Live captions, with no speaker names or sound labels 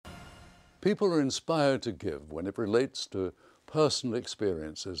People are inspired to give when it relates to personal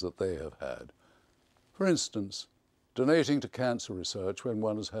experiences that they have had. For instance, donating to cancer research when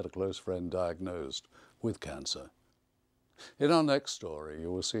one has had a close friend diagnosed with cancer. In our next story,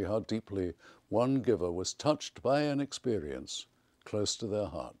 you will see how deeply one giver was touched by an experience close to their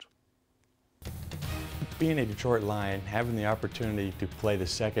heart. Being a Detroit Lion, having the opportunity to play the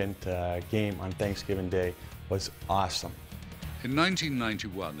second game on Thanksgiving Day was awesome. In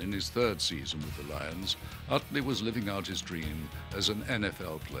 1991, in his third season with the Lions, Utley was living out his dream as an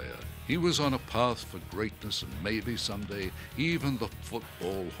NFL player. He was on a path for greatness and maybe someday even the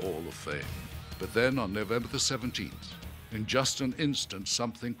Football Hall of Fame. But then on November the 17th, in just an instant,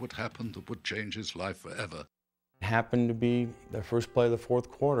 something would happen that would change his life forever. It happened to be the first play of the fourth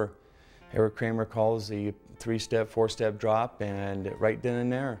quarter. Eric Kramer calls the three-step, four-step drop, and right then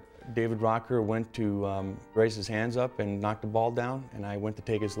and there, David Rocker went to raise his hands up and knock the ball down, and I went to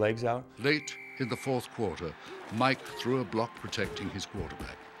take his legs out. Late in the fourth quarter, Mike threw a block protecting his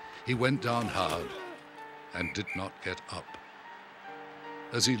quarterback. He went down hard and did not get up.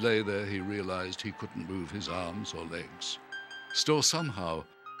 As he lay there, he realized he couldn't move his arms or legs. Still, somehow,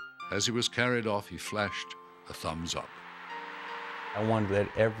 as he was carried off, he flashed a thumbs up. I wanted to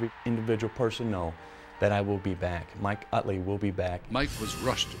let every individual person know that I will be back. Mike Utley will be back. Mike was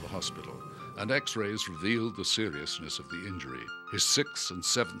rushed to the hospital, and x-rays revealed the seriousness of the injury. His 6th and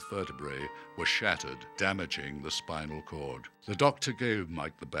 7th vertebrae were shattered, damaging the spinal cord. The doctor gave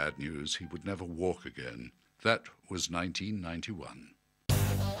Mike the bad news he would never walk again. That was 1991.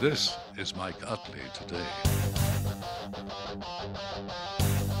 This is Mike Utley today.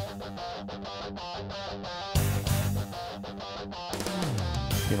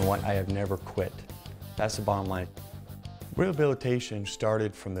 You know what? I have never quit. That's the bottom line. Rehabilitation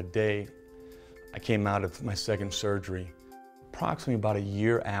started from the day I came out of my second surgery. Approximately about a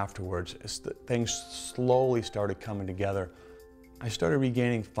year afterwards, things slowly started coming together. I started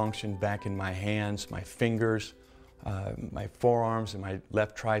regaining function back in my hands, my fingers, my forearms, and my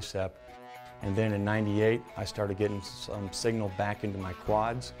left tricep. And then in '98, I started getting some signal back into my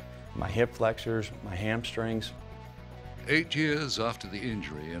quads, my hip flexors, my hamstrings. 8 years after the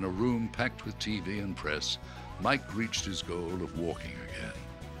injury, in a room packed with TV and press, Mike reached his goal of walking again.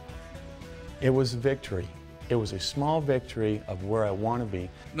 It was a victory. It was a small victory of where I want to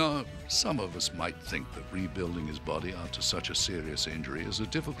be. Now, some of us might think that rebuilding his body after such a serious injury is a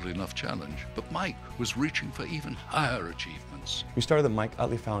difficult enough challenge, but Mike was reaching for even higher achievements. We started the Mike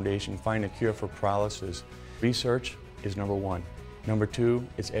Utley Foundation, finding a cure for paralysis. Research is number one. Number two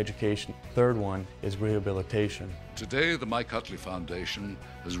is education. Third one is rehabilitation. Today, the Mike Utley Foundation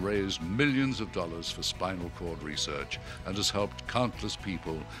has raised millions of dollars for spinal cord research and has helped countless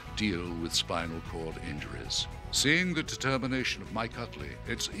people deal with spinal cord injuries. Seeing the determination of Mike Utley,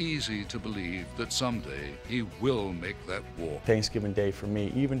 it's easy to believe that someday he will make that walk. Thanksgiving Day for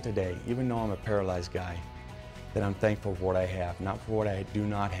me, even today, even though I'm a paralyzed guy, that I'm thankful for what I have, not for what I do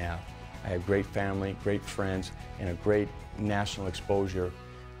not have. I have great family, great friends, and a great national exposure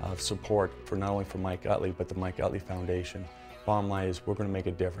of support for not only for Mike Utley, but the Mike Utley Foundation. Bottom line is we're going to make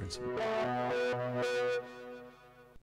a difference.